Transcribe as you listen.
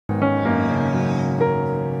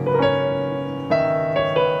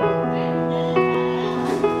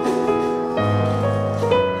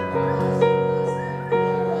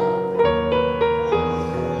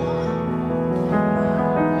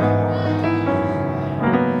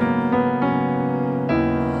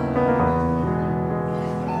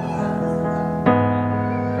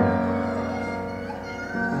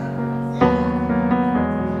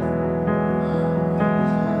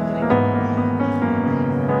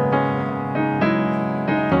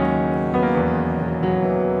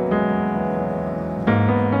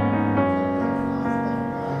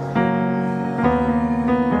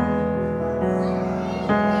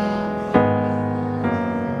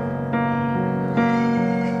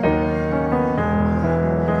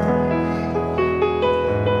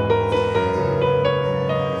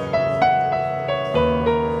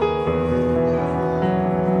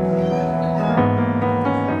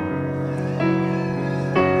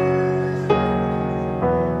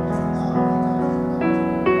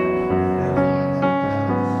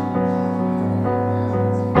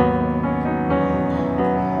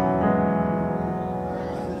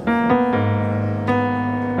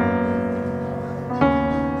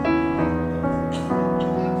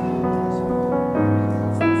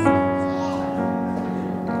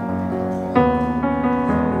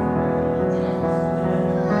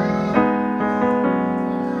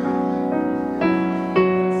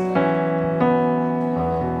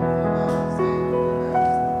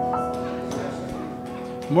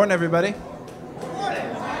Good morning, everybody. Good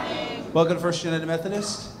morning. Welcome to First United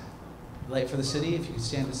Methodist. Light for the City. If you could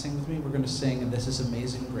stand and sing with me, we're going to sing "This Is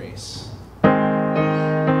Amazing Grace."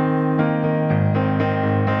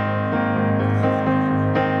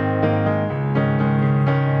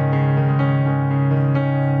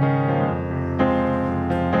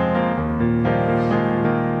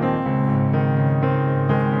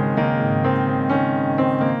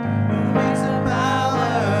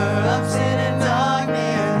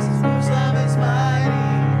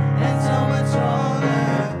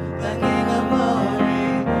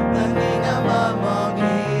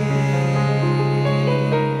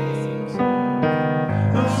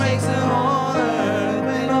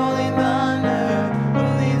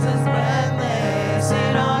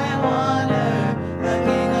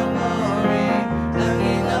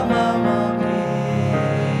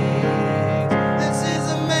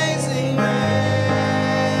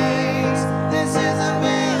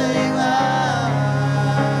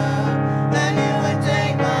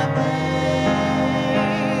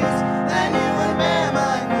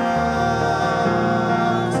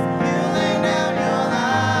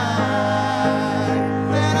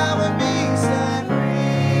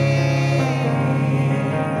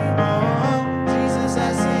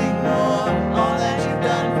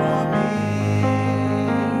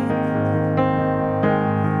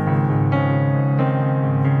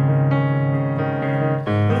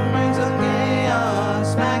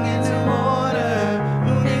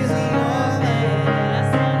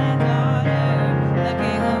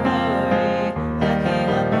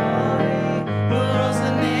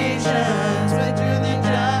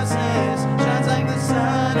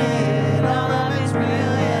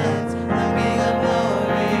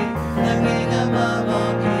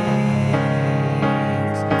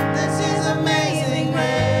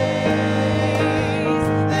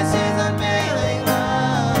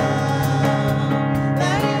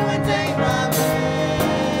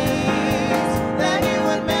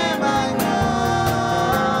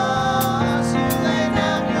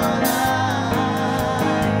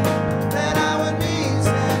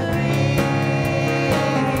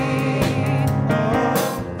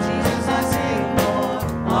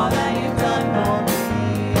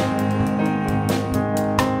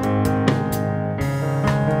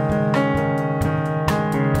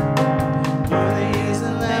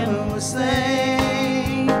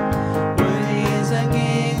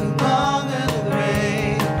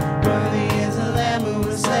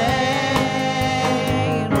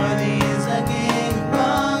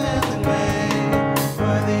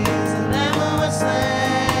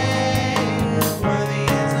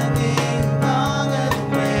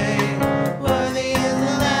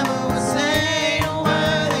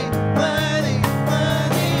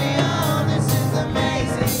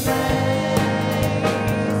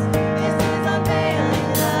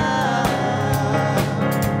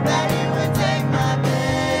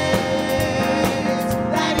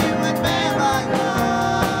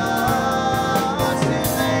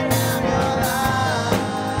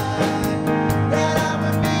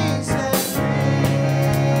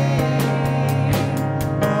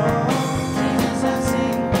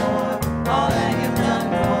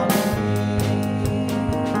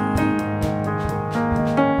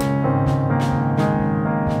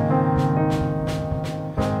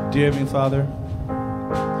 Dear Heavenly Father,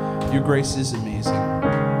 your grace is amazing.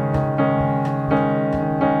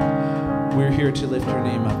 We're here to lift your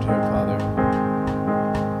name up, dear Father.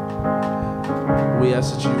 We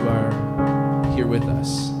ask that you are here with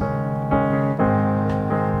us.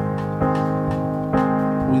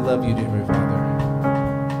 We love you, dear Heavenly Father.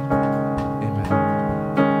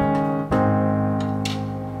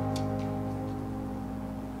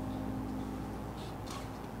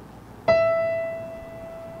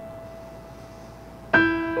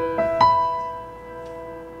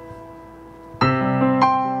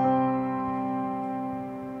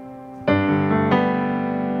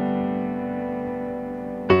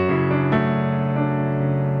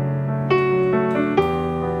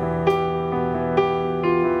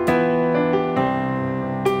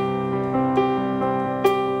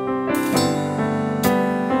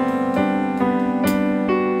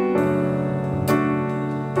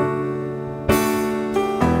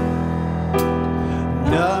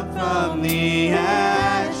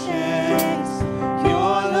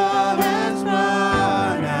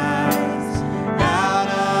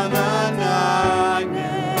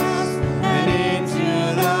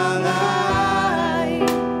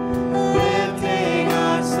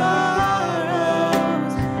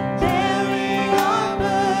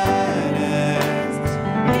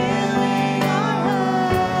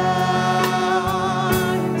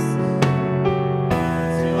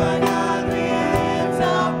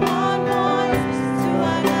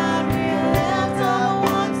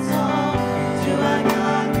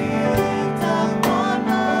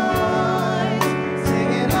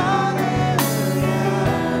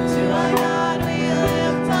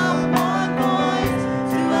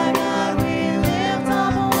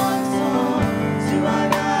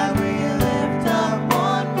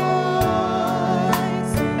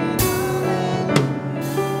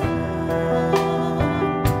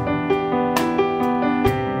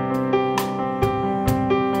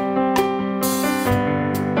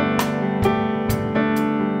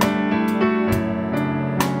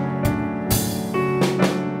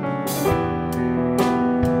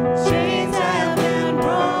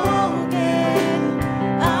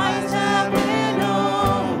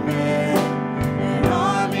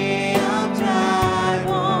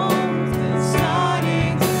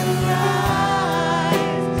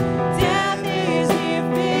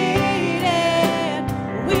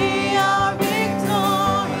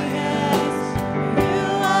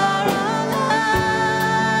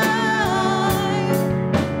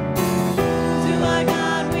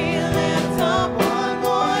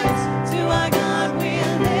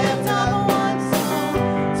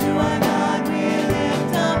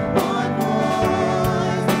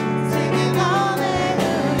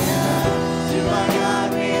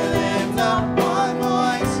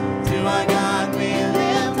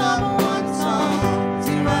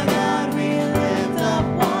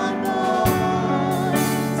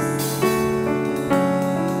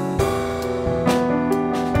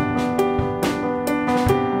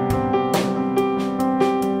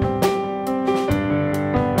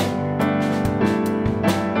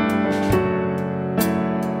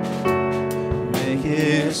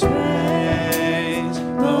 His praise.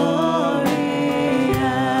 Glorious,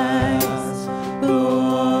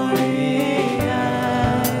 glorious,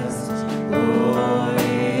 glorious.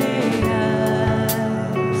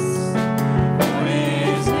 For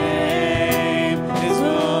His name is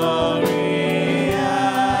glorious,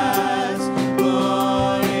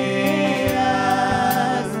 glorious,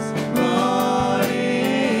 glorious.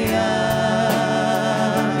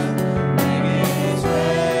 Sing His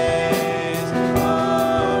praise.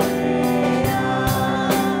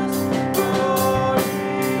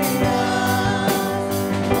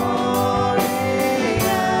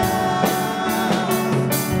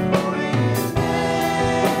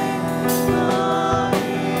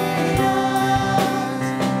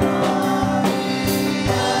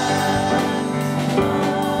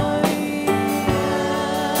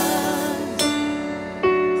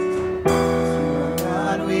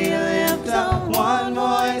 God, we lift up one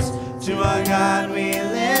voice. To our God we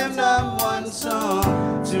lift up one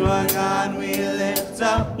song. To our God we lift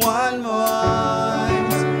up one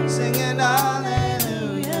voice, singing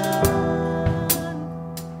hallelujah.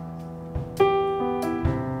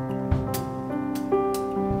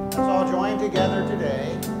 Let's all join together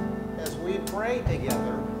today as we pray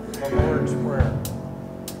together the Lord's Prayer.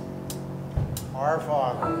 Our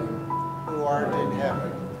Father, who art in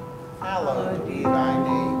heaven, hallowed be thy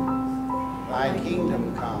name. Thy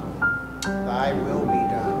kingdom come, thy will be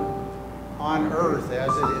done, on earth as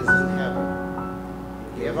it is in heaven.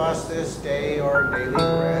 Give us this day our daily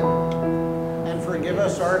bread, and forgive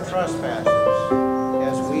us our trespasses,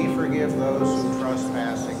 as we forgive those who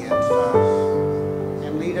trespass against us.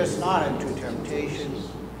 And lead us not into temptation,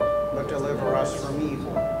 but deliver us from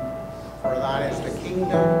evil. For thine is the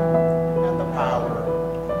kingdom, and the power,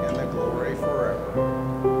 and the glory forever.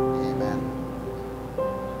 Amen.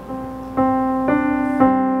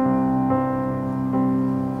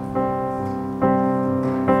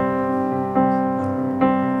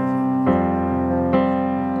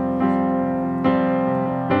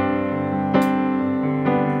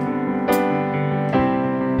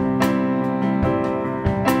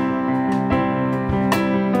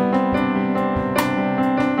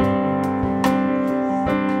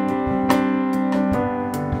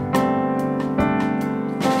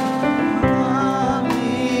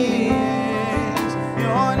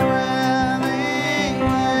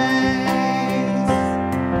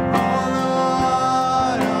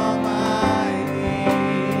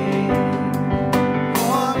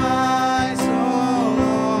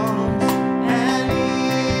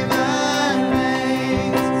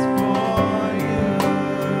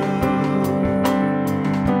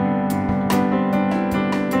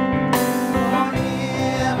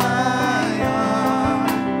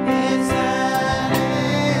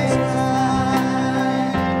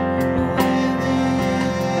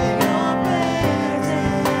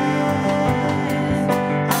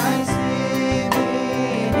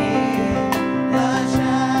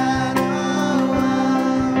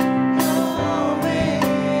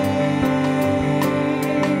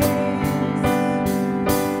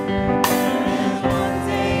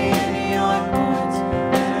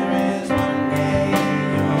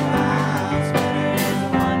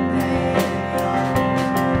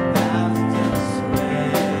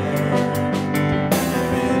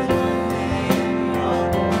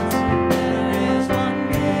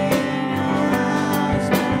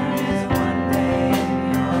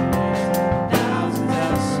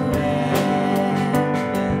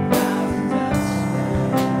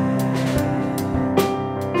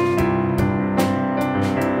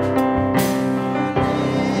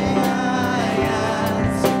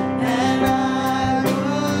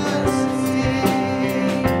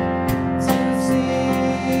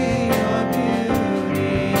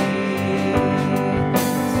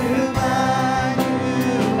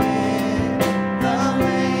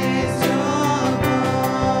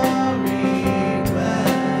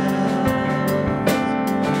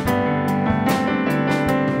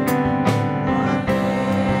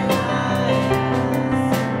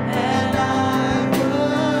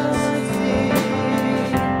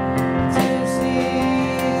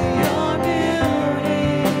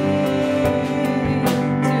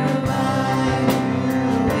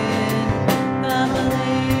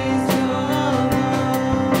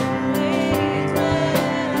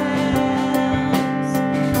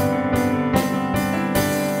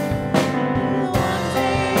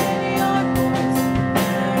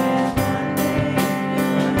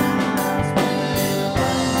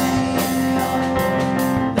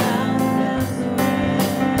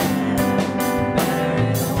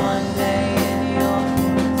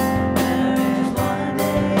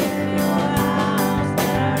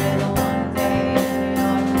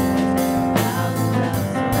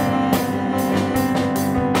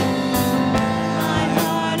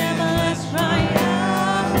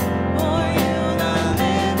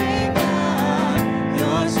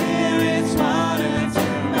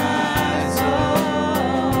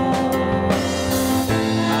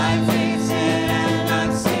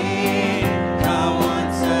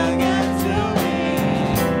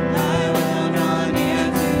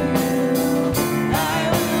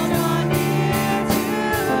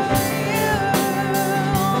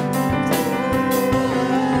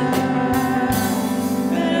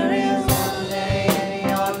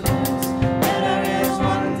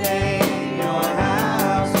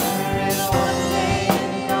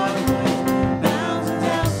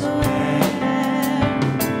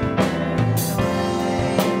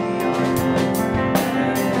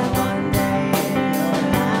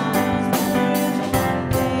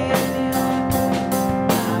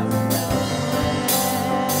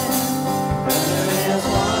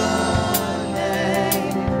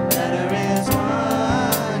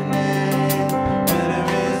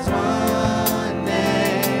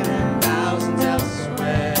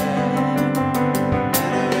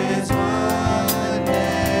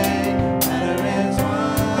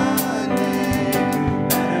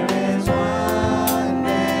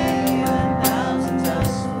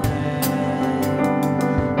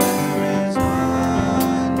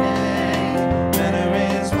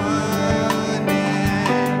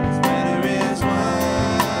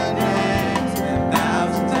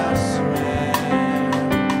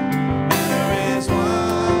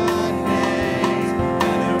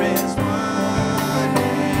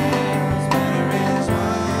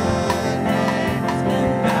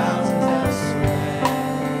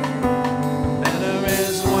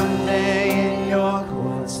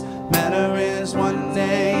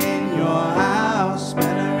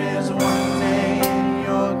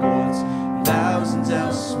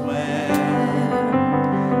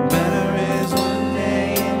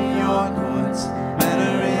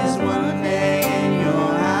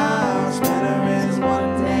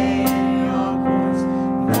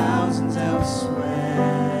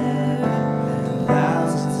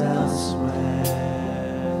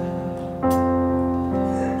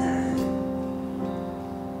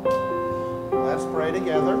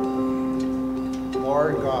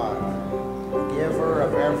 God, giver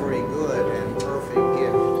of every good and perfect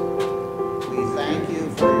gift, we thank you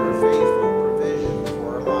for your faithful provision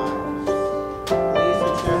for our lives. Please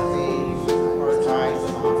accept these, our tithes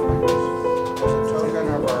and offerings, as a token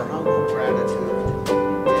of our humble gratitude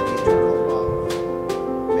and eternal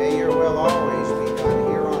love. May your will always be done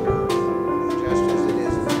here on earth, just as it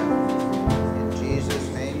is in heaven. In Jesus'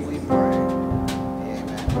 name we pray.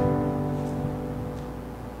 Amen.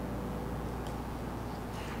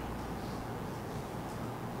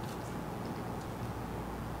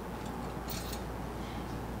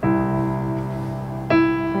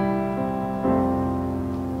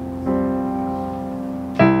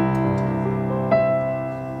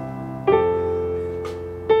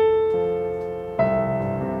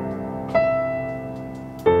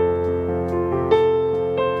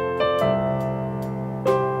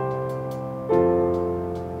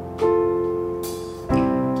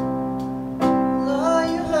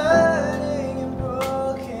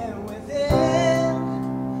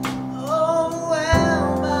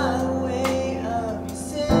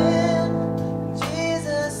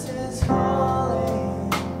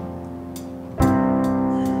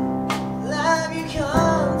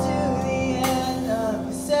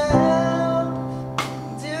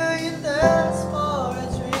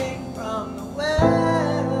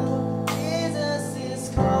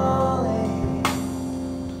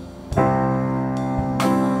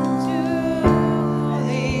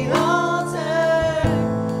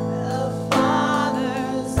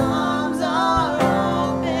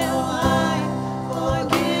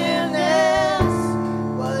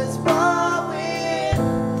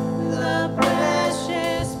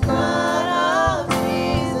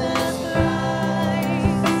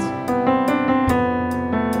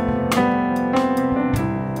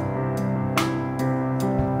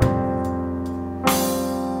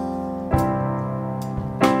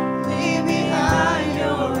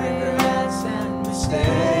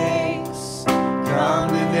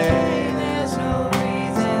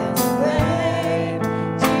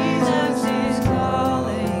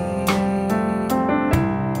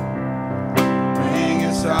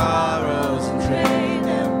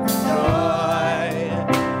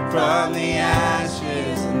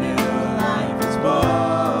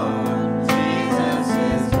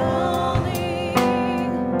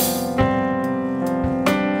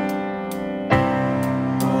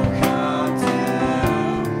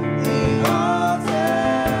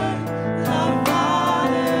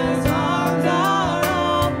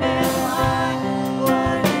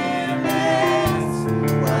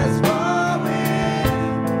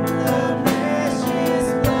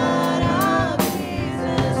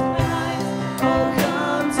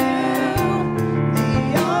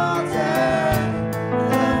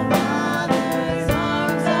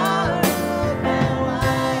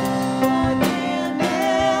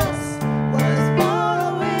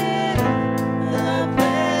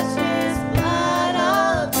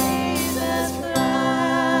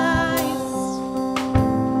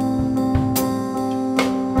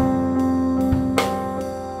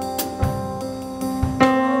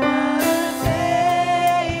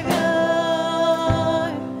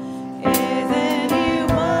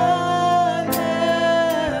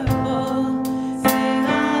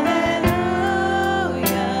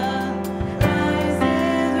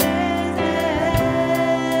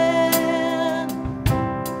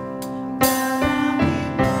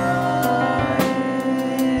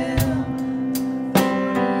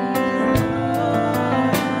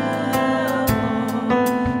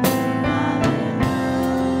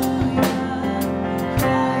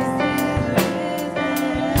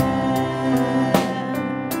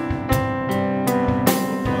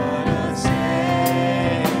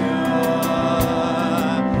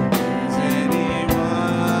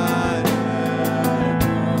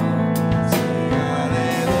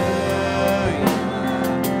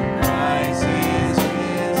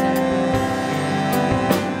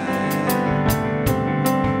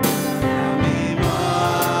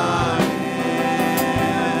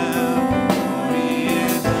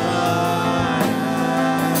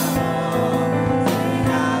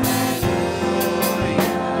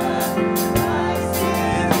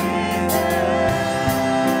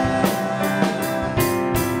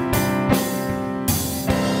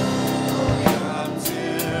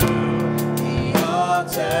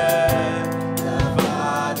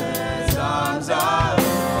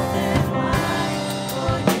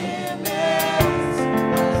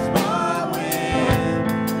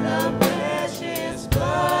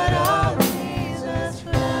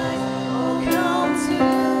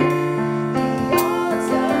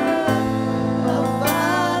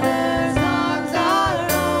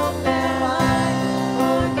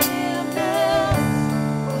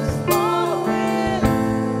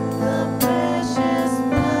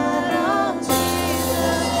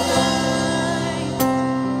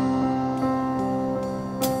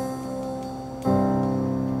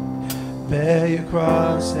 bear your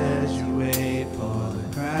cross as you wait for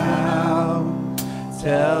the crown.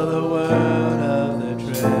 Tell the world of the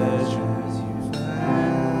treasures you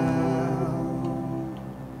found.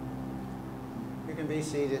 You can be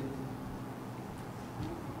seated.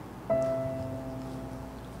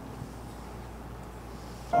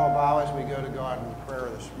 All bow as we go to God in prayer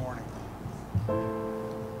this morning.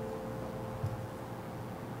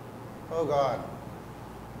 Oh God,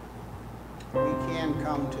 we can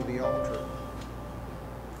come to the altar,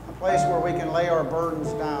 a place where we can lay our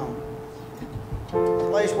burdens down, a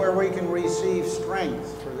place where we can receive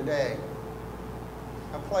strength for the day,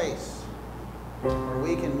 a place where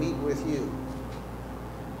we can meet with you,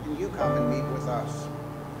 and you come and meet with us.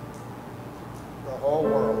 The whole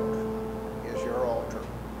world is your altar.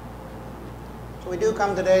 So we do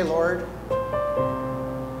come today, Lord,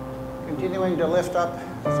 continuing to lift up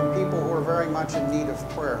some people who are very much in need of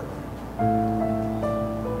prayer.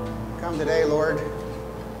 Come today, Lord,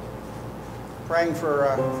 praying for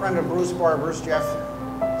a friend of Bruce Barber's, Jeff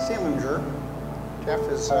Seelinger. Jeff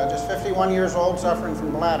is just 51 years old, suffering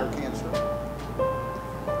from bladder cancer.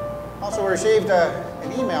 Also received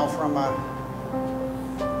an email from a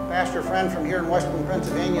pastor friend from here in Western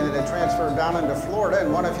Pennsylvania that had transferred down into Florida,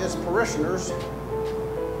 and one of his parishioners,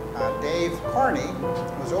 Dave Carney,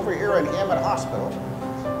 was over here at Hammett Hospital.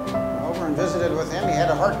 Over and visited with him. He had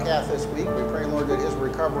a heart cath this week. We pray, Lord, that his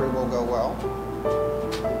recovery will go well.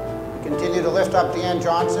 We continue to lift up Dan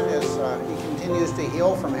Johnson as he continues to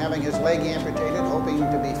heal from having his leg amputated, hoping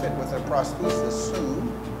to be fit with a prosthesis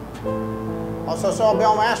soon. Also saw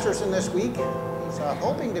Bill Masterson this week. He's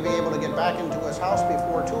hoping to be able to get back into his house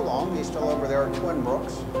before too long. He's still over there at Twin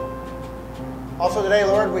Brooks. Also today,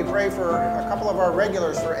 Lord, we pray for a couple of our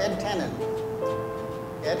regulars, for Ed Tennant.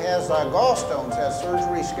 Ed has gallstones, has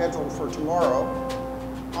surgery scheduled for tomorrow.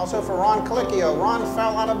 Also for Ron Colicchio. Ron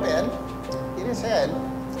fell out of bed, hit his head,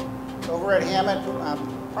 over at Hammett,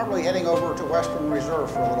 probably heading over to Western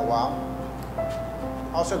Reserve for a little while.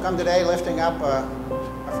 Also come today lifting up a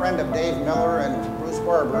friend of Dave Miller and Bruce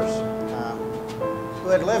Barber's, who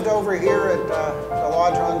had lived over here at the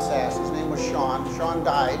Lodge on Sass. His name was Sean. Sean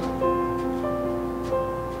died.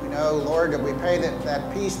 Oh, Lord, that we pray that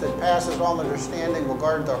that peace that passes all understanding will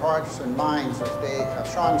guard the hearts and minds of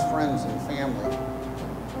Sean's friends and family.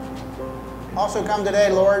 Also come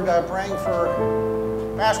today, Lord, praying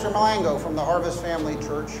for Pastor Malango from the Harvest Family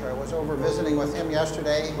Church. I was over visiting with him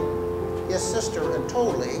yesterday. His sister,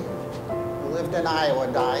 Totally, who lived in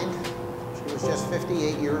Iowa, died. She was just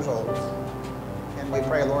 58 years old. And we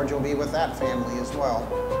pray, Lord, you'll be with that family as well.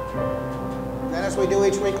 And as we do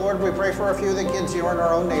each week, Lord, we pray for a few of the kids here in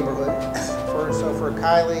our own neighborhood. For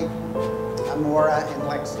Kylie, Amora, and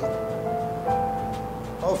Lexi.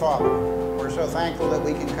 Oh, Father, we're so thankful that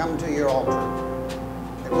we can come to your altar,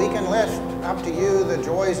 that we can lift up to you the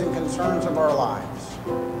joys and concerns of our lives,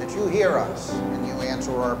 that you hear us and you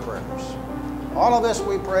answer our prayers. All of this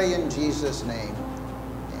we pray in Jesus' name.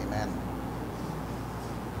 Amen.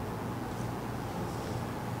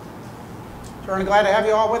 We're glad to have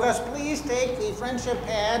you all with us. Please take the friendship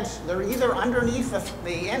pads. They're either underneath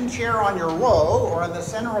the end chair on your row or in the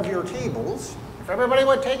center of your tables. If everybody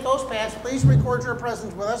would take those pads, please record your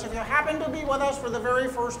presence with us. If you happen to be with us for the very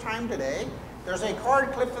first time today, there's a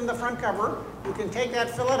card clipped in the front cover. You can take that,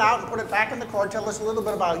 fill it out, and put it back in the card. Tell us a little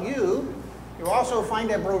bit about you. You'll also find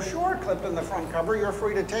a brochure clipped in the front cover. You're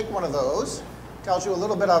free to take one of those. Tells you a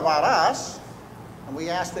little bit about us. And we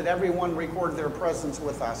ask that everyone record their presence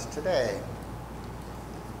with us today.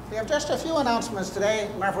 We have just a few announcements today.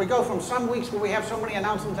 If we go from some weeks where we have so many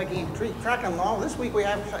announcements I can't track them all, this week we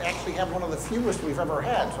actually have one of the fewest we've ever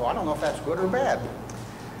had, so I don't know if that's good or bad.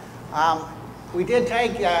 We did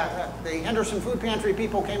take, the Henderson Food Pantry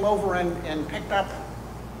people came over and picked up,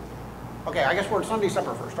 okay, I guess we're at Sunday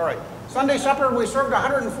supper first, all right. Sunday supper, we served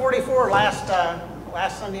 144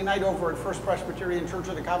 last Sunday night over at First Presbyterian Church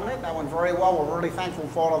of the Covenant. That went very well. We're really thankful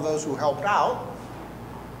for all of those who helped out.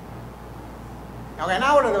 Okay,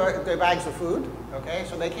 now what are the bags of food? Okay,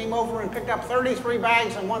 so they came over and picked up 33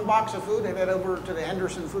 bags and 1 box of food, headed over to the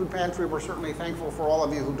Henderson Food Pantry. We're certainly thankful for all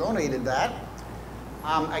of you who donated that.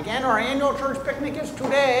 Again, our annual church picnic is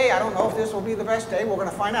today. I don't know if this will be the best day. We're going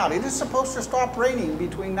to find out. It is supposed to stop raining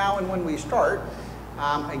between now and when we start.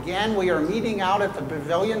 Again, we are meeting out at the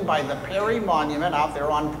pavilion by the Perry Monument out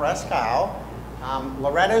there on Presque Isle.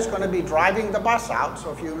 Loretta is going to be driving the bus out,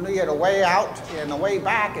 so if you need a way out and a way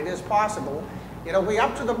back, it is possible. It'll be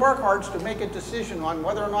up to the Burkharts to make a decision on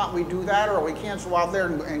whether or not we do that or we cancel out there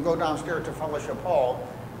and go downstairs to Fellowship Hall.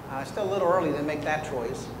 It's still a little early to make that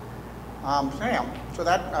choice. So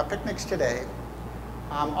that picnic's today.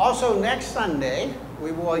 Also next Sunday,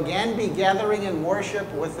 we will again be gathering in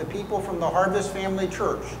worship with the people from the Harvest Family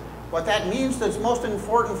Church. What that means that's most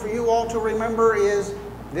important for you all to remember is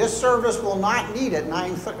this service will not meet at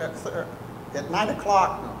 9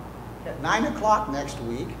 o'clock. No, at 9 o'clock next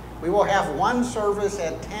week. We will have one service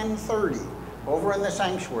at 10:30 over in the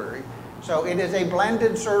sanctuary. So it is a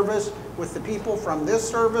blended service with the people from this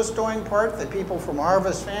service doing part, the people from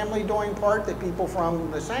Harvest Family doing part, the people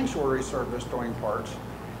from the sanctuary service doing parts.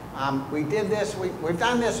 We did this, we've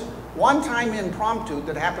done this one time impromptu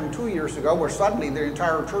that happened 2 years ago where suddenly the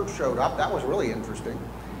entire church showed up. That was really interesting.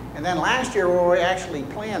 And then last year where we actually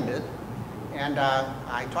planned it, and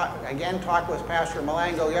I talked with Pastor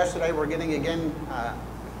Malango yesterday. We're getting again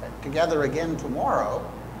together again tomorrow.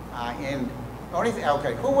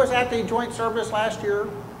 Okay, who was at the joint service last year?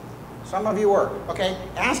 Some of you were. Okay,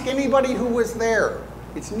 ask anybody who was there.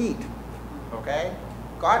 It's neat. Okay?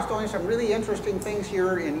 God's doing some really interesting things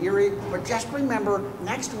here in Erie, but just remember,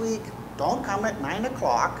 next week, don't come at 9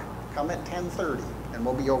 o'clock, come at 10:30, and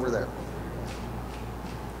we'll be over there.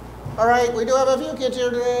 All right, we do have a few kids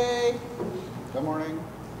here today. Good morning.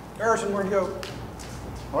 Harrison, where'd you go?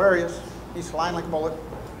 Oh, there he is. He's flying like a bullet.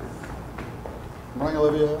 Good morning,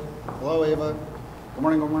 Olivia. Hello, Ava. Good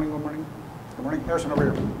morning, good morning, good morning. Good morning. Harrison,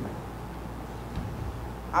 over here.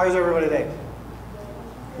 How is everybody today?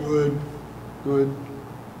 Good. Good.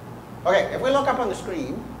 Okay, if we look up on the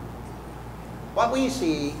screen, what we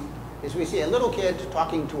see is we see a little kid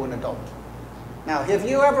talking to an adult. Now, have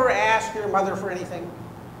you ever asked your mother for anything?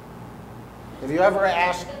 Have you ever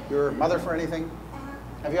asked your mother for anything?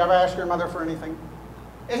 Have you ever asked your mother for anything?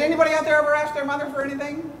 Has anybody out there ever asked their mother for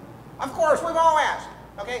anything? Of course, we've all asked.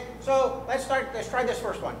 Okay, so let's try this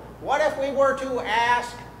first one. What if we were to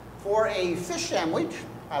ask for a fish sandwich?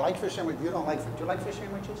 I like fish sandwiches. You don't like fish. Do you like fish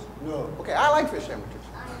sandwiches? No. Okay, I like fish sandwiches.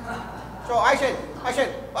 So I said,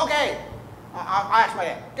 okay, I'll ask my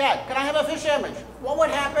dad. Dad, can I have a fish sandwich? What would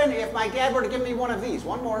happen if my dad were to give me one of these?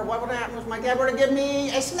 One more. What would happen if my dad were to give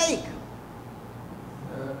me a snake?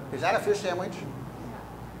 Is that a fish sandwich?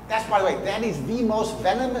 That's, by the way, that is the most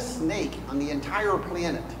venomous snake on the entire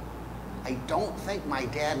planet. I don't think my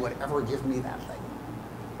dad would ever give me that thing.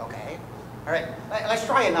 Okay? All right, let's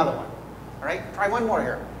try another one. All right, try one more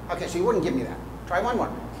here. Okay, so you wouldn't give me that. Try one more.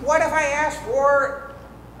 What if I asked for,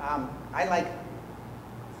 I like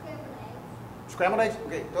scrambled eggs?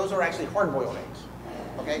 Okay, those are actually hard-boiled eggs.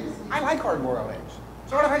 Okay, I like hard-boiled eggs.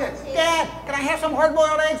 So what if I said, Dad, can I have some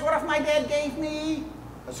hard-boiled eggs? What if my dad gave me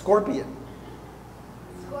a scorpion?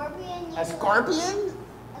 Scorpion? A scorpion?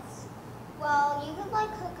 Well, you could like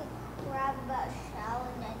cook a crab about a shell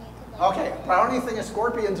and then you could like... Okay, but I don't even think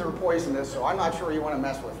scorpions are poisonous, so I'm not sure you want to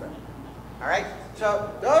mess with them. All right,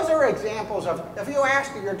 so those are examples of, if you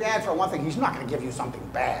ask your dad for one thing, he's not going to give you something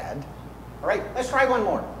bad. All right, let's try one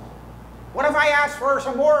more. What if I ask for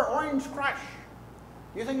some more Orange Crush?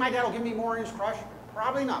 You think my dad will give me more Orange Crush?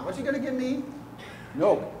 Probably not. What's he going to give me?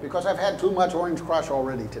 No, because I've had too much Orange Crush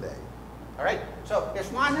already today. All right, so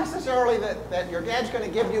it's not necessarily that your dad's going to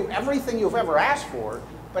give you everything you've ever asked for,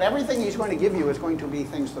 but everything he's going to give you is going to be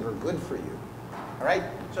things that are good for you. All right,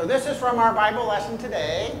 so this is from our Bible lesson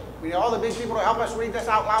today. We need all the big people to help us read this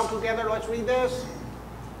out loud together. Let's read this.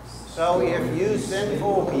 So if you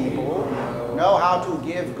sinful people know how to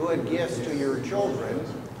give good gifts to your children,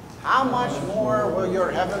 how much more will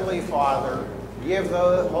your heavenly Father give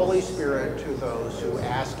the Holy Spirit to those who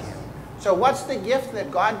ask him? So what's the gift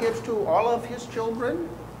that God gives to all of his children?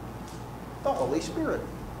 The Holy Spirit.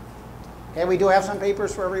 Okay, we do have some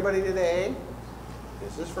papers for everybody today.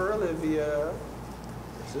 This is for Olivia.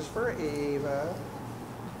 This is for Ava.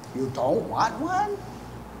 You don't want one?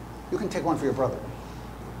 You can take one for your brother.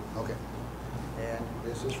 Okay. And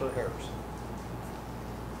this is for Harrison.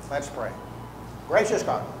 Let's pray. Gracious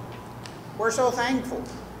God, we're so thankful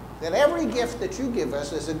that every gift that you give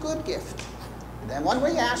us is a good gift. And then when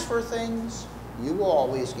we ask for things, you will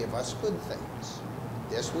always give us good things.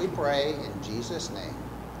 This we pray in Jesus' name.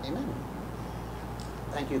 Amen.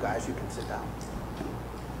 Thank you, guys. You can sit down.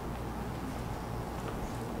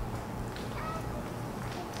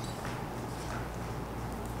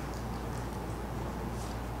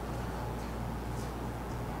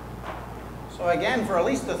 So again, for at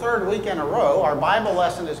least the third week in a row, our Bible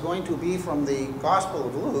lesson is going to be from the Gospel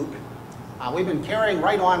of Luke. We've been carrying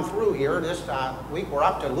right on through here. This week we're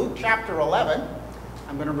up to Luke chapter 11.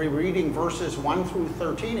 I'm going to be reading verses 1 through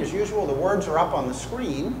 13. As usual, the words are up on the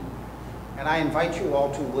screen, and I invite you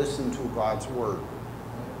all to listen to God's word.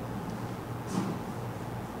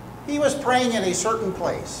 He was praying in a certain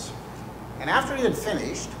place, and after he had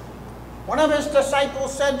finished, one of his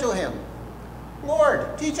disciples said to him,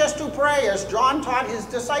 Lord, teach us to pray as John taught his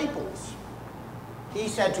disciples. he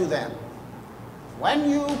said to them, "When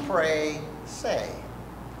you pray, say,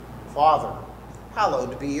 'Father,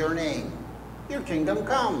 hallowed be your name. Your kingdom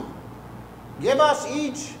come. Give us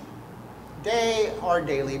each day our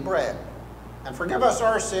daily bread. And forgive us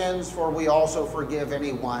our sins, for we also forgive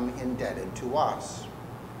anyone indebted to us.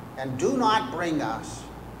 And do not bring us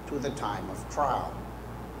to the time of trial.'"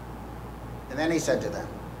 And then he said to them,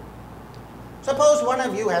 "Suppose one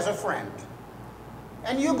of you has a friend,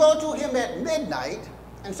 and you go to him at midnight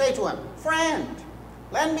and say to him, 'Friend,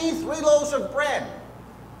 lend me 3 loaves of bread,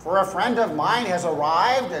 for a friend of mine has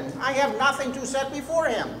arrived, and I have nothing to set before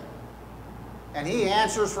him.' And he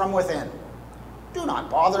answers from within, 'Do not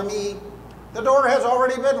bother me. The door has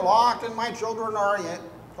already been locked, and my children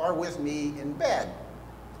are with me in bed.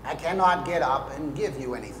 I cannot get up and give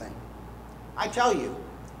you anything.' I tell you,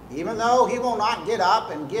 even though he will not get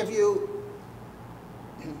up and give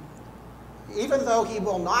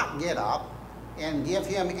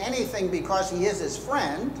him anything because he is his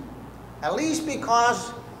friend, at least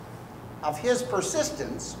because of his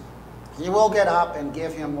persistence, he will get up and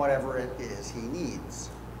give him whatever it is he needs.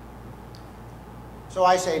 So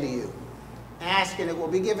I say to you, ask and it will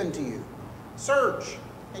be given to you. Search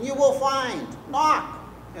and you will find. Knock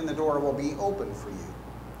and the door will be open for you.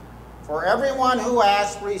 For everyone who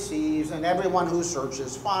asks receives, and everyone who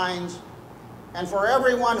searches finds, and for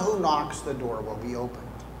everyone who knocks the door will be opened.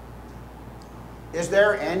 Is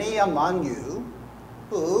there any among you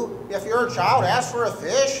who, if your child asks for a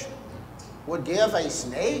fish, would give a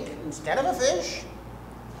snake instead of a fish?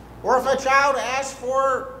 Or if a child asks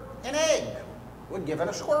for an egg, would give it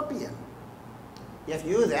a scorpion? If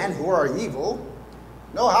you then, who are evil,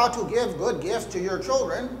 know how to give good gifts to your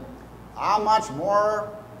children, how much more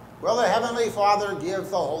will the Heavenly Father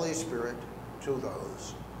give the Holy Spirit to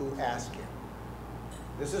those who ask him?"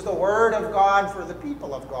 This is the word of God for the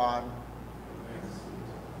people of God.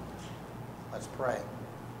 Let's pray.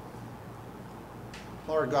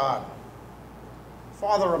 Lord God,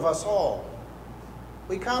 Father of us all,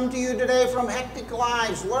 we come to you today from hectic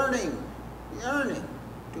lives, learning, yearning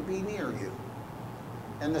to be near you.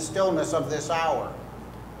 In the stillness of this hour,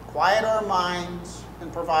 quiet our minds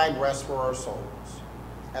and provide rest for our souls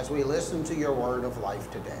as we listen to your word of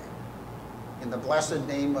life today. In the blessed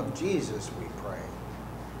name of Jesus we pray.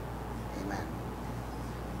 Amen.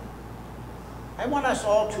 I want us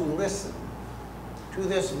all to listen to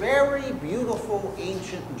this very beautiful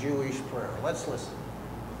ancient Jewish prayer. Let's listen.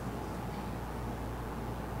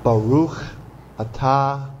 Baruch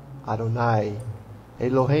atah Adonai,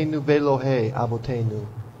 Eloheinu ve'Elohei Avotenu,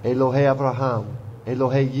 Elohei Abraham,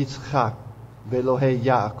 Elohei Yitzchak, ve'Elohei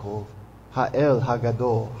Yaakov, Ha'el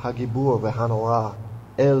Hagadol, Hagibur ve'Hanora,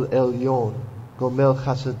 El Elyon, Gomel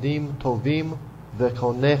Chasadim Tovim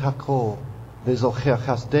ve'Koneh Hakol, ve'Zocher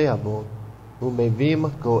Chasdei Amod,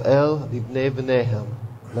 Umevim Goel Livnei V'nehem,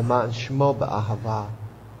 Lema'an Shmo Ba'ahava,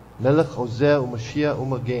 Melech Ozer U'Mashiach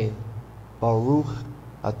U'Magen, Baruch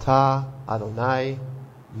atah Adonai,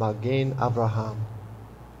 Magen Avraham.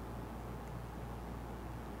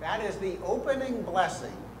 That is the opening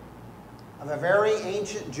blessing of a very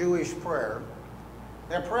ancient Jewish prayer.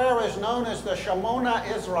 Their prayer is known as the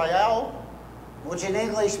Shemona Israel, which in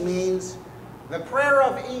English means the prayer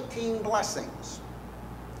of 18 blessings.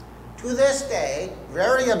 To this day,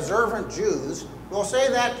 very observant Jews will say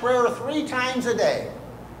that prayer 3 times a day,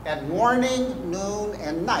 at morning, noon,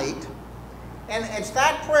 and night. And it's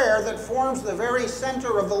that prayer that forms the very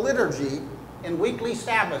center of the liturgy in weekly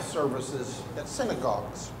Sabbath services at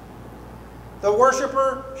synagogues. The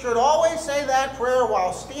worshiper should always say that prayer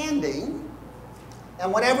while standing,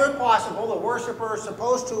 and whenever possible, the worshiper is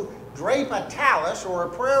supposed to drape a tallis or a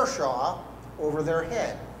prayer shawl over their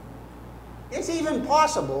head. It's even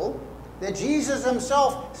possible that Jesus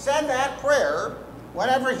himself said that prayer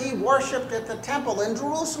whenever he worshiped at the temple in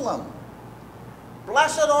Jerusalem.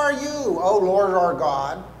 "Blessed are you, O Lord our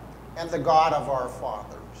God, and the God of our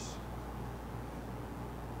fathers."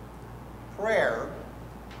 Prayer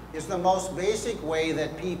is the most basic way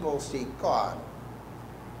that people seek God.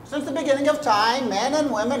 Since the beginning of time, men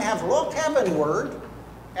and women have looked heavenward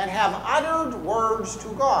and have uttered words to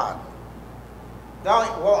God. They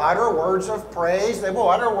will utter words of praise. They will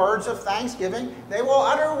utter words of thanksgiving. They will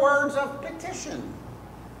utter words of petition.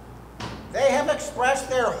 They have expressed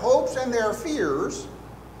their hopes and their fears,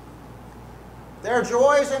 their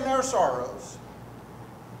joys and their sorrows,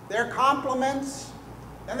 their compliments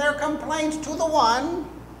and their complaints to the one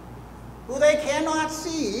who they cannot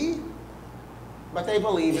see, but they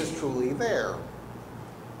believe is truly there.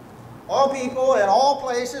 All people in all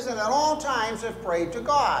places and at all times have prayed to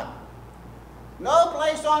God. No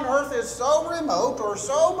place on earth is so remote or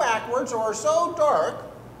so backwards or so dark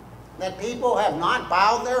that people have not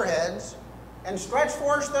bowed their heads and stretched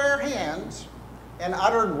forth their hands and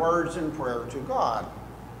uttered words in prayer to God.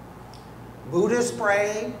 Buddhists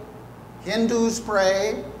pray, Hindus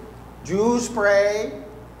pray, Jews pray,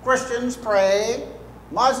 Christians pray,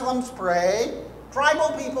 Muslims pray, tribal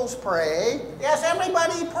peoples pray. Yes,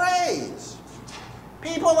 everybody prays.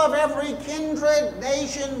 People of every kindred,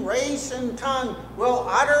 nation, race, and tongue will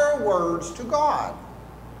utter words to God.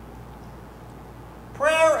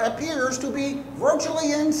 Prayer appears to be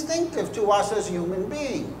virtually instinctive to us as human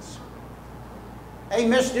beings. A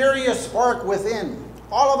mysterious spark within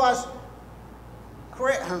all of us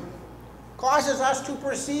causes us to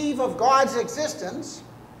perceive of God's existence,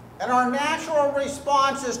 and our natural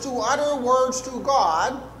response is to utter words to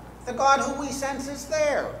God, the God who we sense is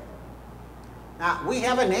there. Now, we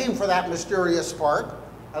have a name for that mysterious spark,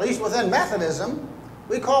 at least within Methodism.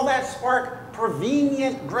 We call that spark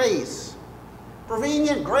prevenient grace.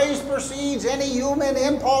 Prevenient grace precedes any human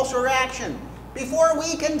impulse or action. Before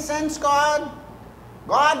we can sense God,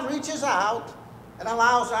 God reaches out and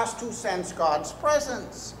allows us to sense God's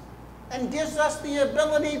presence and gives us the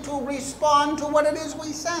ability to respond to what it is we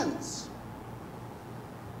sense.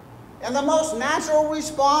 And the most natural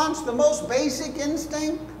response, the most basic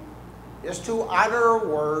instinct, is to utter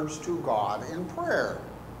words to God in prayer.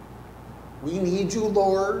 We need you,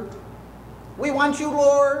 Lord. We want you,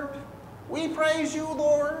 Lord. We praise you,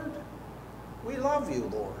 Lord. We love you,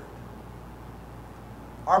 Lord.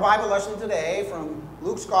 Our Bible lesson today from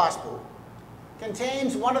Luke's Gospel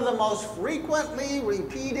contains one of the most frequently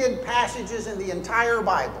repeated passages in the entire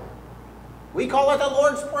Bible. We call it the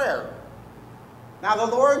Lord's Prayer. Now,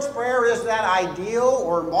 the Lord's Prayer is that ideal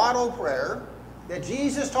or model prayer that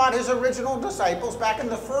Jesus taught his original disciples back in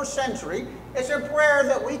the first century. It's a prayer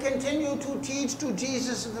that we continue to teach to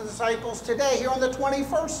Jesus and the disciples today here in the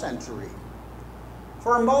 21st century.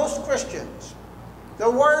 For most Christians, the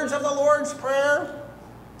words of the Lord's Prayer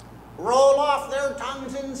roll off their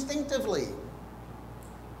tongues instinctively.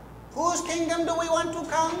 Whose kingdom do we want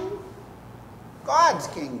to come? God's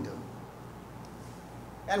kingdom.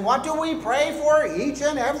 And what do we pray for each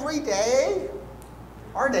and every day?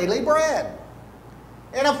 Our daily bread.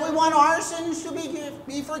 And if we want our sins to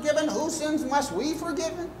be forgiven, whose sins must we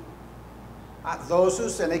forgive? Those who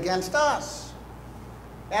sin against us.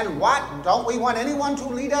 And what don't we want anyone to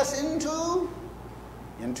lead us into?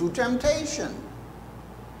 Into temptation.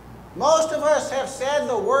 Most of us have said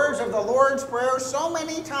the words of the Lord's Prayer so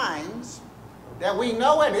many times that we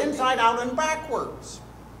know it inside out and backwards.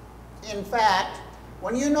 In fact,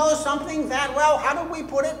 when you know something that well, how do we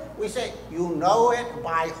put it? We say, you know it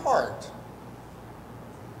by heart.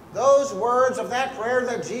 Those words of that prayer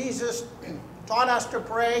that Jesus taught us to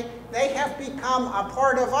pray, they have become a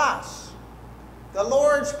part of us. The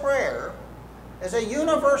Lord's Prayer is a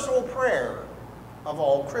universal prayer of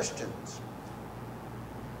all Christians.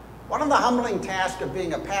 One of the humbling tasks of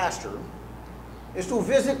being a pastor is to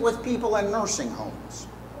visit with people in nursing homes.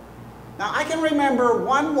 Now, I can remember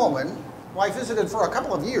one woman who I visited for a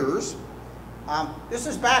couple of years. This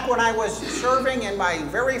is back when I was serving in my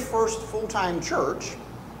very first full-time church.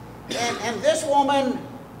 And this woman,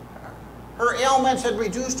 her ailments had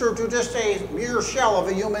reduced her to just a mere shell of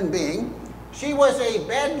a human being. She was a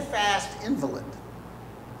bedfast invalid.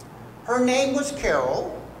 Her name was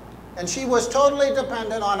Carol, and she was totally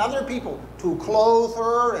dependent on other people to clothe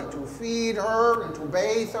her and to feed her and to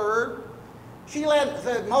bathe her. She led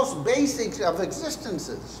the most basic of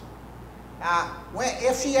existences.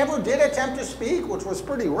 If she ever did attempt to speak, which was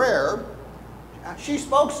pretty rare, she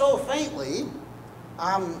spoke so faintly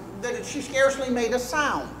that she scarcely made a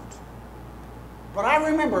sound. But I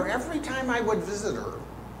remember every time I would visit her,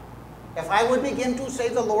 if I would begin to say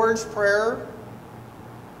the Lord's Prayer,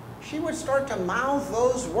 she would start to mouth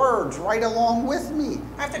those words right along with me.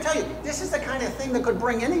 I have to tell you, this is the kind of thing that could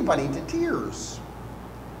bring anybody to tears.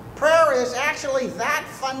 Prayer is actually that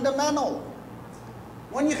fundamental.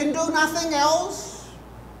 When you can do nothing else,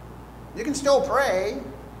 you can still pray.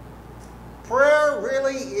 Prayer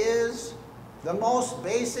really is the most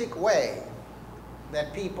basic way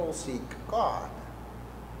that people seek God.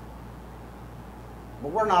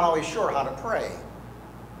 But we're not always sure how to pray.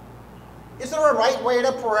 Is there a right way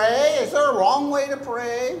to pray? Is there a wrong way to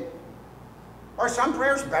pray? Are some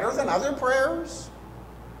prayers better than other prayers?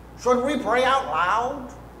 Should we pray out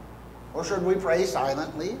loud? Or should we pray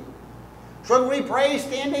silently? Should we pray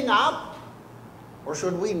standing up? Or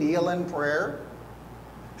should we kneel in prayer?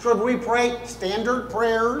 Should we pray standard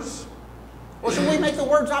prayers? Or should we make the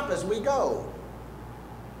words up as we go?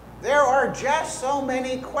 There are just so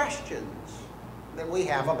many questions that we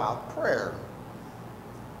have about prayer.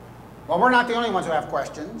 Well, we're not the only ones who have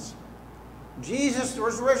questions. Jesus'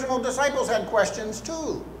 original disciples had questions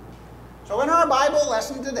too. So in our Bible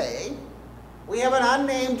lesson today, we have an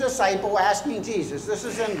unnamed disciple asking Jesus. This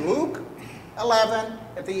is in Luke 11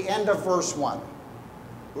 at the end of verse 1.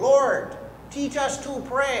 Lord, teach us to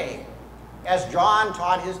pray, as John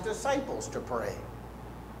taught his disciples to pray.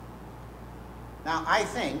 Now, I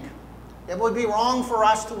think it would be wrong for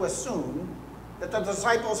us to assume that the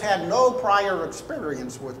disciples had no prior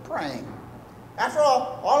experience with praying. After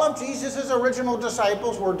all of Jesus' original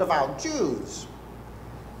disciples were devout Jews.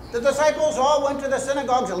 The disciples all went to the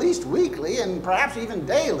synagogues at least weekly and perhaps even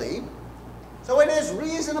daily, so it is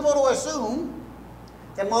reasonable to assume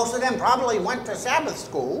that most of them probably went to Sabbath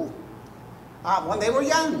school when they were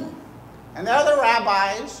young. And the other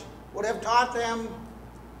rabbis would have taught them,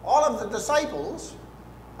 all of the disciples,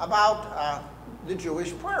 about the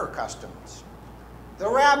Jewish prayer customs. The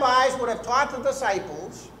rabbis would have taught the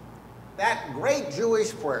disciples that great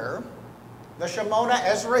Jewish prayer, the Shemona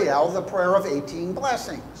Ezrael, the prayer of 18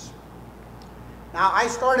 blessings. Now, I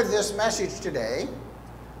started this message today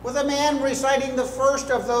with a man reciting the first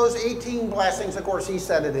of those 18 blessings. Of course, he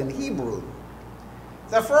said it in Hebrew.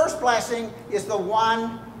 The first blessing is the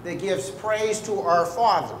one that gives praise to our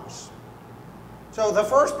fathers. So the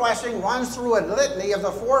first blessing runs through a litany of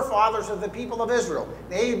the forefathers of the people of Israel,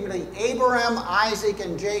 namely Abraham, Isaac,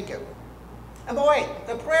 and Jacob. And boy,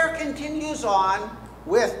 the prayer continues on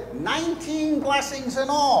with 19 blessings in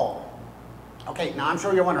all. Okay, now I'm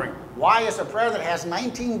sure you're wondering, why is a prayer that has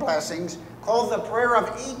 19 blessings called the prayer of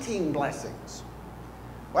 18 blessings?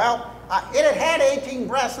 Well, it had had 18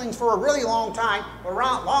 blessings for a really long time.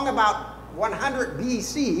 Long about 100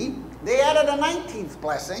 BC, they added a 19th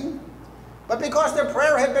blessing. But because the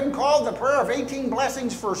prayer had been called the prayer of 18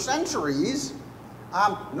 blessings for centuries,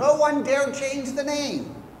 no one dared change the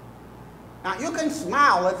name. Now, you can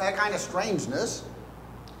smile at that kind of strangeness.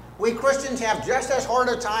 We Christians have just as hard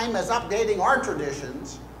a time as updating our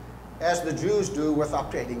traditions as the Jews do with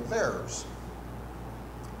updating theirs.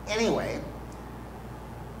 Anyway,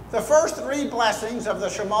 the first three blessings of the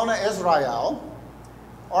Shemona Israel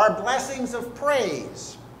are blessings of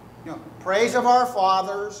praise. Praise of our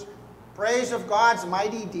fathers, praise of God's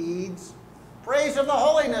mighty deeds, praise of the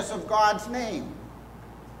holiness of God's name.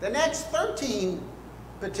 The next 13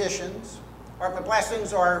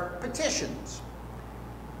 blessings are petitions.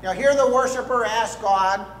 Here the worshiper asks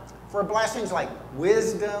God for blessings like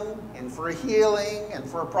wisdom and for healing and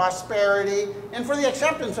for prosperity and for the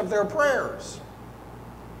acceptance of their prayers.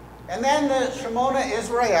 And then the Shemona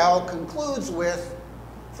Israel concludes with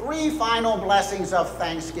three final blessings of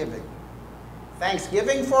thanksgiving.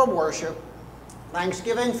 Thanksgiving for worship,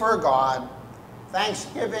 thanksgiving for God,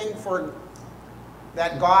 thanksgiving for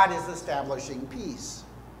that God is establishing peace.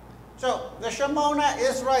 So the Shemona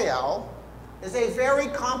Israel is a very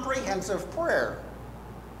comprehensive prayer.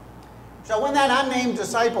 So when that unnamed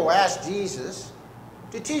disciple asked Jesus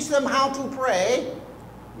to teach them how to pray,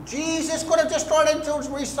 Jesus could have just started to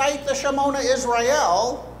recite the Shemona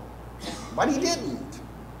Israel, but he didn't.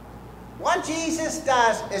 What Jesus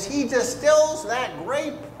does is he distills that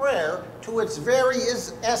great prayer to its very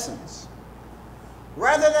essence.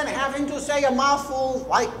 Rather than having to say a mouthful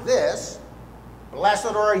like this, blessed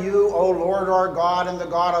are you, O Lord our God and the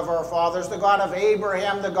God of our fathers, the God of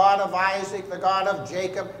Abraham, the God of Isaac, the God of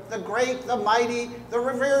Jacob, the great, the mighty, the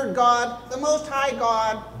revered God, the most high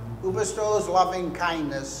God, who bestows loving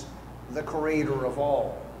kindness, the creator of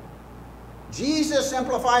all. Jesus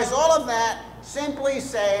simplifies all of that simply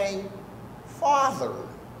saying, Father.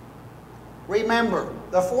 Remember,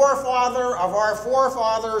 the forefather of our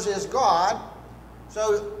forefathers is God,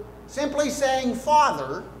 so simply saying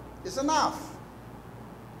Father is enough.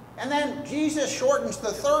 And then Jesus shortens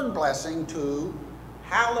the third blessing to,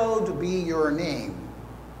 hallowed be your name.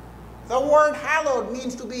 The word hallowed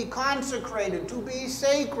means to be consecrated, to be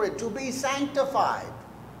sacred, to be sanctified.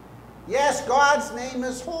 Yes, God's name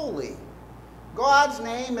is holy. God's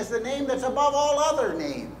name is the name that's above all other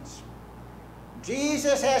names.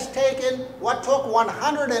 Jesus has taken what took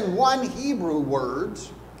 101 Hebrew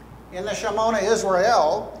words in the Shemona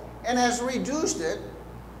Israel and has reduced it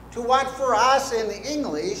to what for us in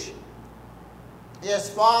English is,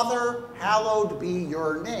 Father, hallowed be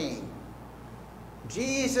your name.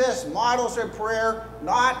 Jesus models a prayer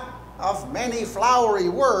not of many flowery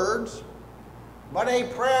words, but a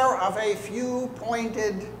prayer of a few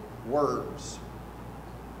pointed words.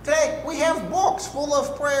 Today, we have books full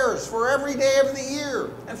of prayers for every day of the year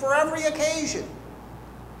and for every occasion.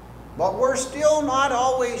 But we're still not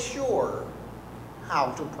always sure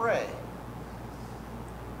how to pray.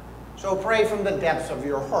 So pray from the depths of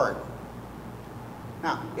your heart.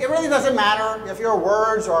 Now, it really doesn't matter if your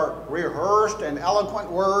words are rehearsed and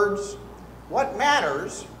eloquent words. What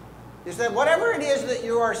matters is that whatever it is that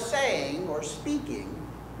you are saying or speaking,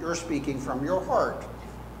 you're speaking from your heart.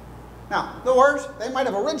 Now, the words, they might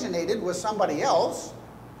have originated with somebody else,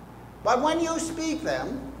 but when you speak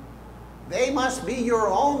them, they must be your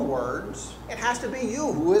own words. It has to be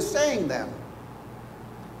you who is saying them.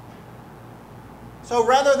 So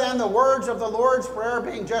rather than the words of the Lord's Prayer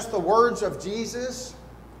being just the words of Jesus,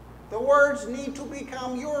 the words need to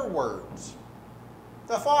become your words.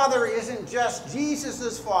 The Father isn't just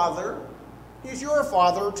Jesus' Father, He's your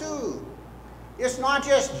Father too. It's not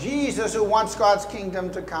just Jesus who wants God's kingdom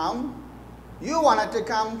to come. You want it to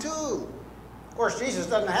come too. Of course, Jesus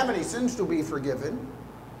doesn't have any sins to be forgiven,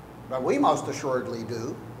 but we most assuredly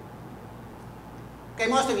do. Okay,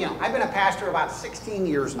 most of you know, I've been a pastor about 16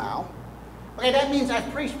 years now. Okay, that means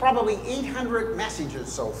I've preached probably 800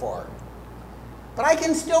 messages so far. But I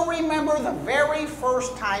can still remember the very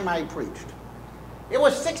first time I preached. It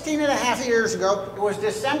was 16 and a half years ago. It was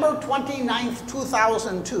December 29th,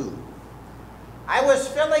 2002. I was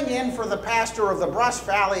filling in for the pastor of the Brush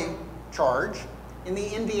Valley Charge in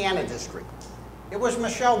the Indiana district. It was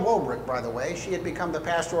Michelle Wobrick, by the way. She had become the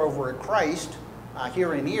pastor over at Christ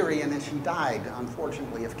here in Erie, and then she died,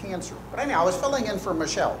 unfortunately, of cancer. But anyhow, I was filling in for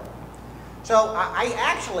Michelle. So I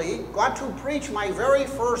actually got to preach my very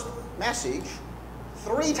first message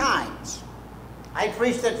 3 times. I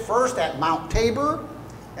preached it first at Mount Tabor,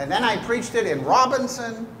 and then I preached it in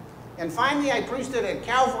Robinson, and finally I preached it at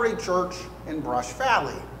Calvary Church in Brush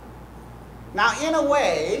Valley. Now, in a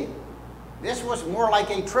way, this was more like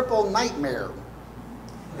a triple nightmare.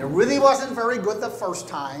 It really wasn't very good the first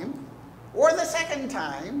time, or the second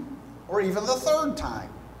time, or even the third time.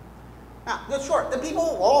 Now, the people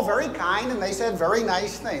were all very kind and they said very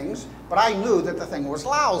nice things, but I knew that the thing was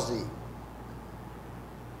lousy.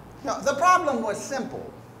 Now, the problem was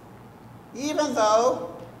simple. Even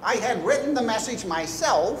though I had written the message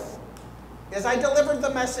myself, as I delivered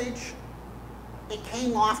the message, it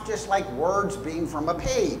came off just like words being from a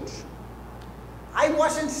page. I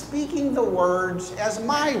wasn't speaking the words as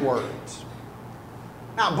my words.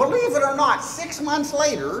 Now, believe it or not, 6 months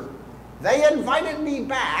later, they invited me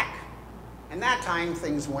back, and that time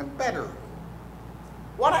things went better.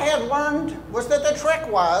 What I had learned was that the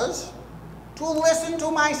trick was to listen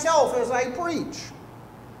to myself as I preach.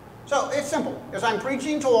 So it's simple. As I'm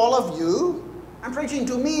preaching to all of you, I'm preaching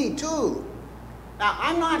to me too. Now,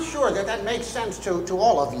 I'm not sure that that makes sense to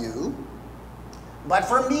all of you, but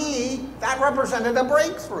for me, that represented a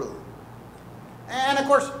breakthrough. And of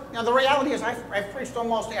course, you know, the reality is I've preached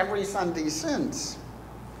almost every Sunday since.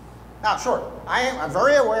 Now, sure, I'm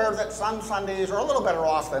very aware that some Sundays are a little better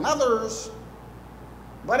off than others,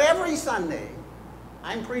 but every Sunday,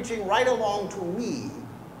 I'm preaching right along to me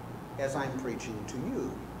as I'm preaching to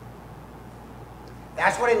you.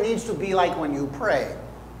 That's what it needs to be like when you pray.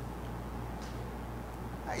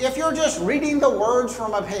 If you're just reading the words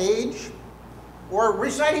from a page or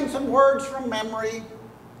reciting some words from memory,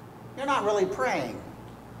 you're not really praying.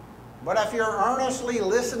 But if you're earnestly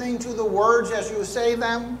listening to the words as you say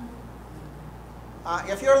them,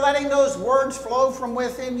 if you're letting those words flow from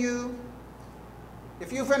within you,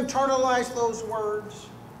 if you've internalized those words,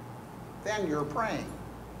 then you're praying.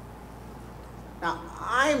 Now,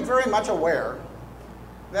 I'm very much aware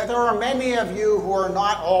that there are many of you who are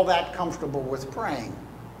not all that comfortable with praying.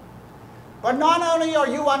 But not only are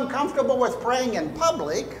you uncomfortable with praying in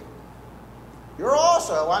public, you're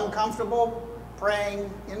also uncomfortable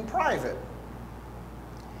praying in private.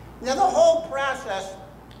 Now, the whole process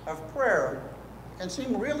of prayer can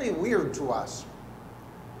seem really weird to us.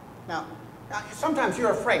 Now, sometimes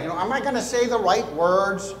you're afraid, am I going to say the right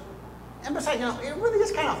words? And besides, it really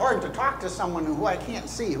is kind of hard to talk to someone who I can't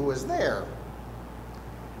see who is there.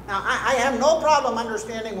 Now, I have no problem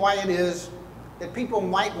understanding why it is that people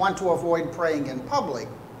might want to avoid praying in public.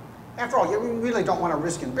 After all, you really don't want to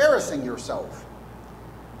risk embarrassing yourself.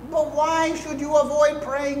 But why should you avoid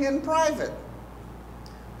praying in private?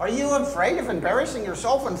 Are you afraid of embarrassing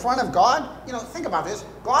yourself in front of God? Think about this.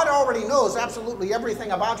 God already knows absolutely everything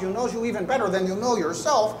about you, knows you even better than you know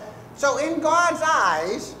yourself. So in God's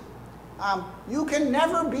eyes, you can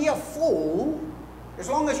never be a fool as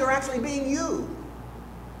long as you're actually being you.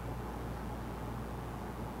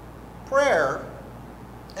 Prayer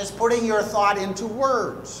is putting your thought into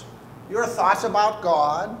words. Your thoughts about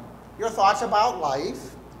God, your thoughts about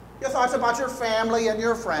life, your thoughts about your family and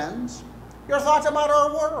your friends, your thoughts about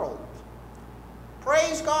our world.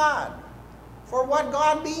 Praise God for what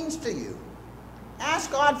God means to you.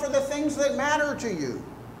 Ask God for the things that matter to you.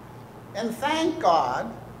 and thank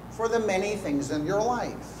God for the many things in your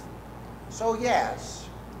life. So yes,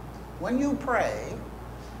 when you pray,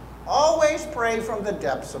 always pray from the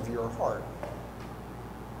depths of your heart.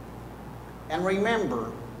 And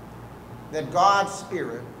remember that God's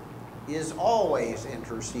Spirit is always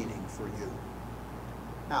interceding for you.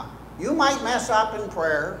 Now, you might mess up in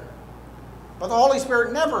prayer, but the Holy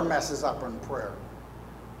Spirit never messes up in prayer.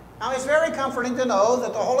 Now, it's very comforting to know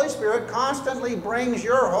that the Holy Spirit constantly brings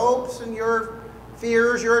your hopes and your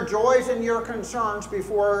fears, your joys and your concerns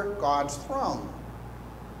before God's throne.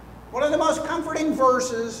 One of the most comforting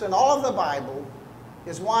verses in all of the Bible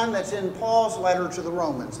is one that's in Paul's letter to the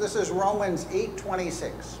Romans. This is Romans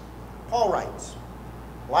 8:26. Paul writes,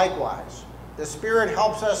 "Likewise, the Spirit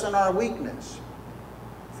helps us in our weakness,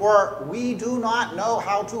 for we do not know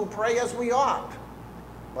how to pray as we ought,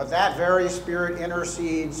 but that very Spirit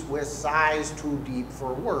intercedes with sighs too deep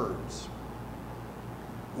for words."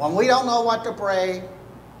 When we don't know what to pray,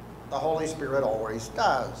 the Holy Spirit always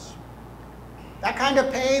does. That kind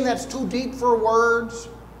of pain that's too deep for words,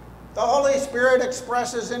 the Holy Spirit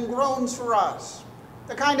expresses in groans for us.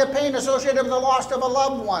 The kind of pain associated with the loss of a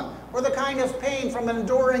loved one, or the kind of pain from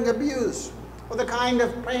enduring abuse, or the kind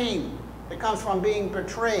of pain that comes from being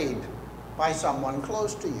betrayed by someone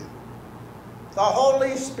close to you. The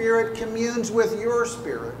Holy Spirit communes with your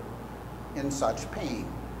spirit in such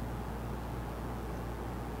pain.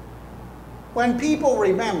 When people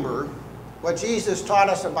remember what Jesus taught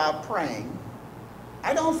us about praying,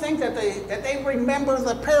 I don't think that they remember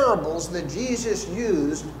the parables that Jesus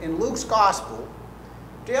used in Luke's gospel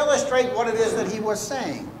to illustrate what it is that he was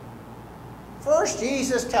saying. First,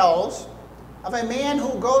 Jesus tells of a man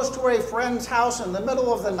who goes to a friend's house in the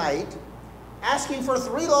middle of the night, asking for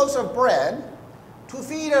 3 loaves of bread to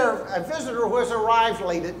feed a visitor who has arrived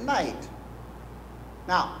late at night.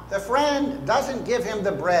 Now, the friend doesn't give him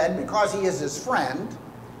the bread because he is his friend,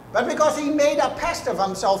 but because he made a pest of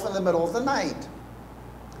himself in the middle of the night.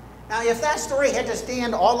 Now, if that story had to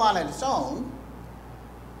stand all on its own,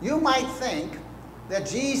 you might think that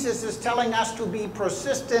Jesus is telling us to be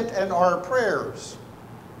persistent in our prayers.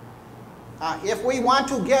 If we want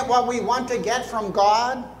to get what we want to get from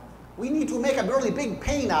God, we need to make a really big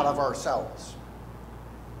pain out of ourselves.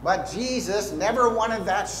 But Jesus never wanted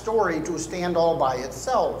that story to stand all by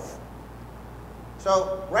itself.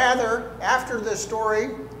 So rather, after the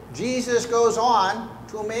story, Jesus goes on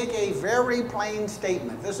to make a very plain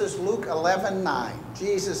statement. This is Luke 11:9.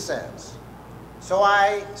 Jesus says, "So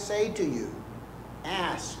I say to you,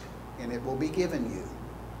 ask, and it will be given you.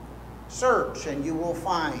 Search, and you will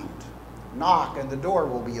find. Knock, and the door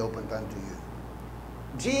will be opened unto you."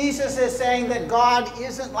 Jesus is saying that God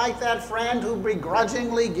isn't like that friend who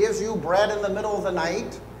begrudgingly gives you bread in the middle of the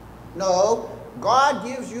night. No, God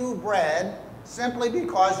gives you bread simply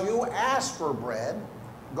because you ask for bread.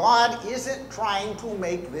 God isn't trying to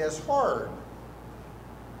make this hard.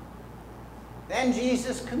 Then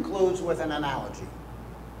Jesus concludes with an analogy.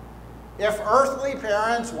 If earthly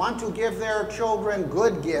parents want to give their children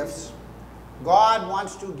good gifts, God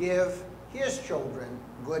wants to give his children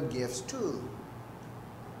good gifts too.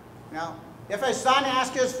 Now, if a son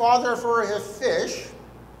asks his father for his fish,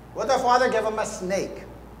 would the father give him a snake?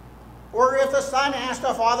 Or if the son asked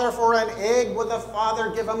the father for an egg, would the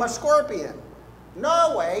father give him a scorpion?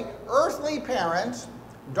 No way. Earthly parents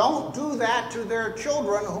don't do that to their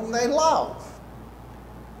children whom they love.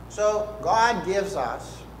 So God gives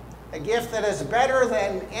us a gift that is better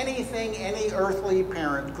than anything any earthly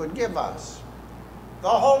parent could give us. The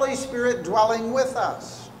Holy Spirit dwelling with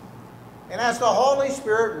us. And as the Holy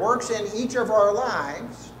Spirit works in each of our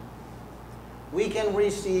lives, we can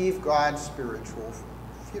receive God's spiritual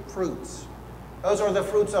fruits. Those are the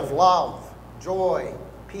fruits of love, joy,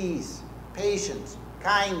 peace, patience,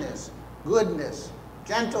 kindness, goodness,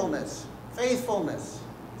 gentleness, faithfulness,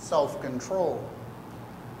 self-control.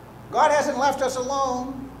 God hasn't left us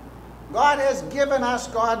alone. God has given us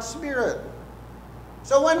God's Spirit.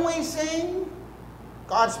 So when we sing,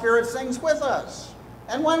 God's Spirit sings with us.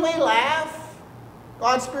 And when we laugh,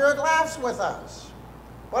 God's Spirit laughs with us.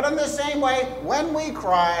 But in the same way, when we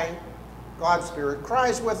cry, God's Spirit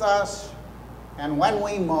cries with us. And when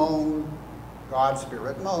we moan, God's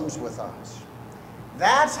Spirit moans with us.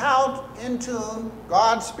 That's how in tune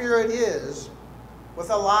God's Spirit is with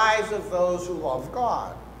the lives of those who love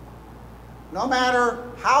God. No matter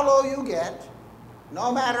how low you get,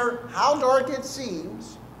 no matter how dark it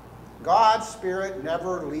seems, God's Spirit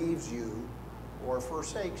never leaves you or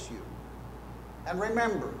forsakes you. And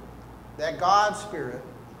remember that God's Spirit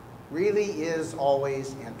really is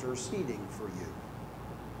always interceding for you.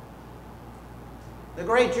 The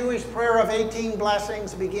great Jewish prayer of 18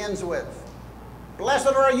 blessings begins with, "Blessed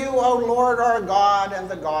are you, O Lord our God and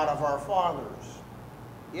the God of our fathers."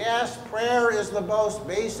 Yes, prayer is the most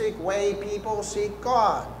basic way people seek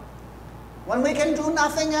God. When we can do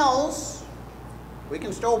nothing else, we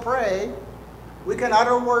can still pray. We can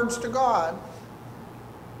utter words to God,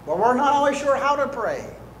 but we're not always sure how to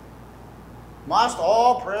pray. Must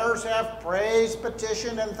all prayers have praise,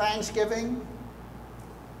 petition, and thanksgiving?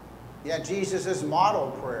 Yet Jesus' model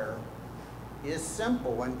prayer is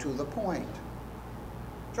simple and to the point.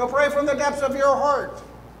 So pray from the depths of your heart.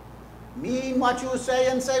 Mean what you say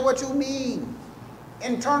and say what you mean.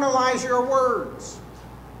 Internalize your words.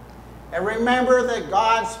 And remember that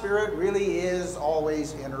God's Spirit really is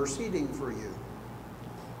always interceding for you.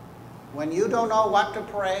 When you don't know what to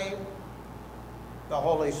pray, the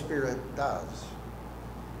Holy Spirit does.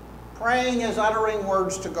 Praying is uttering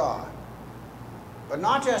words to God, but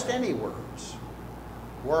not just any words,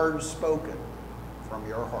 words spoken from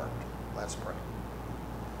your heart. Let's pray.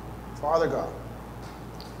 Father God,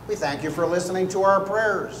 we thank you for listening to our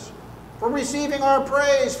prayers, for receiving our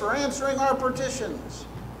praise, for answering our petitions,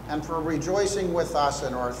 and for rejoicing with us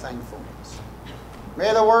in our thankfulness.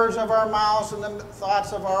 May the words of our mouths and the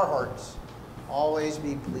thoughts of our hearts always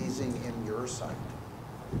be pleasing in your sight.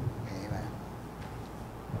 Amen.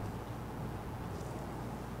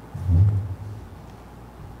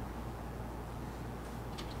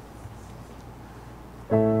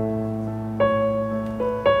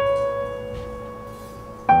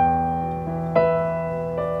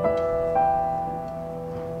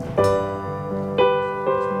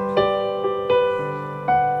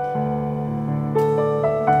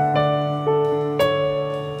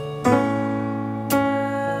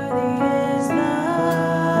 Worthy is the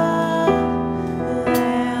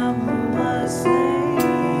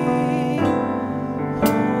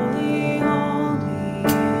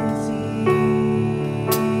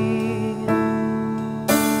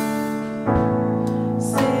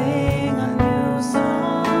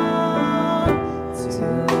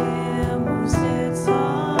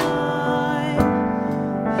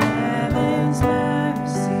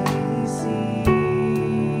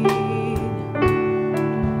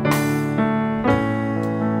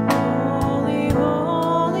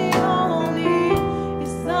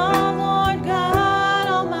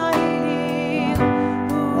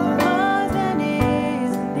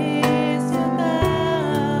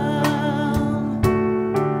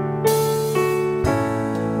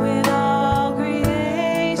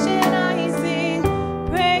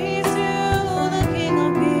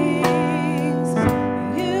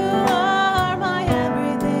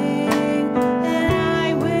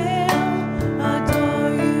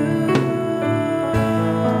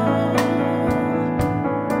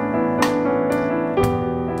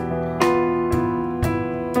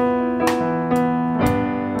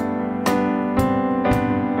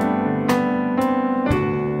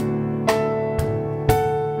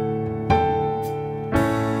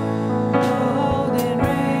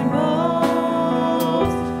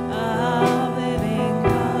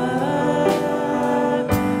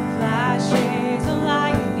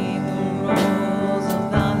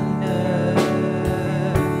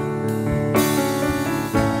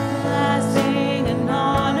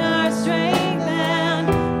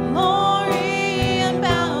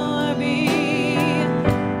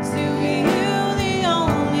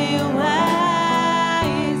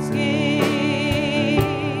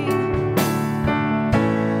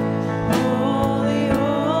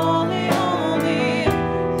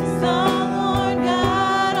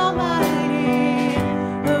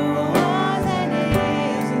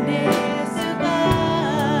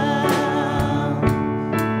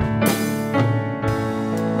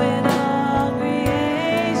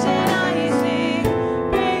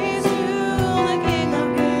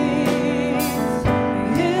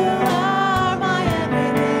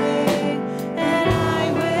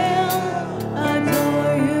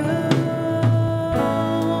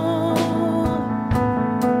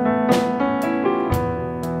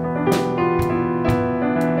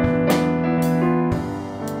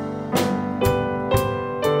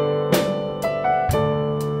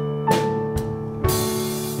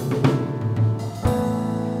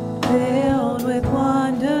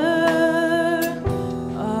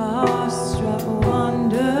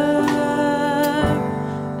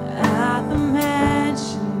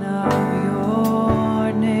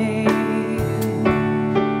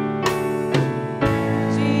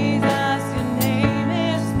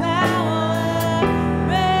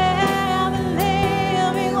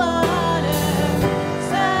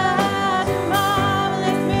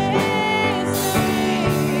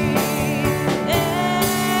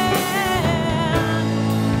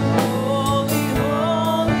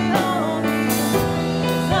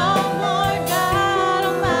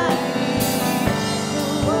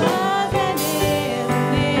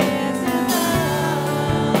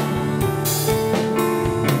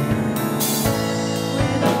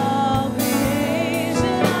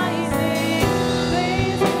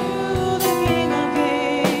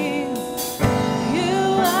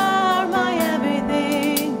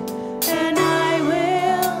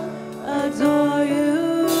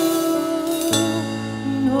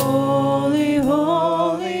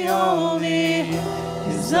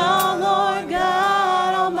is the Lord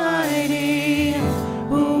God Almighty,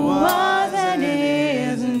 who was and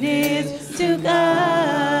is to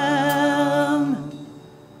come.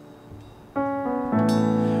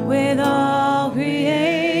 With all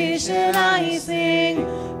creation I sing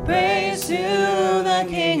praise to the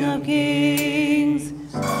King of Kings.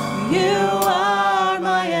 You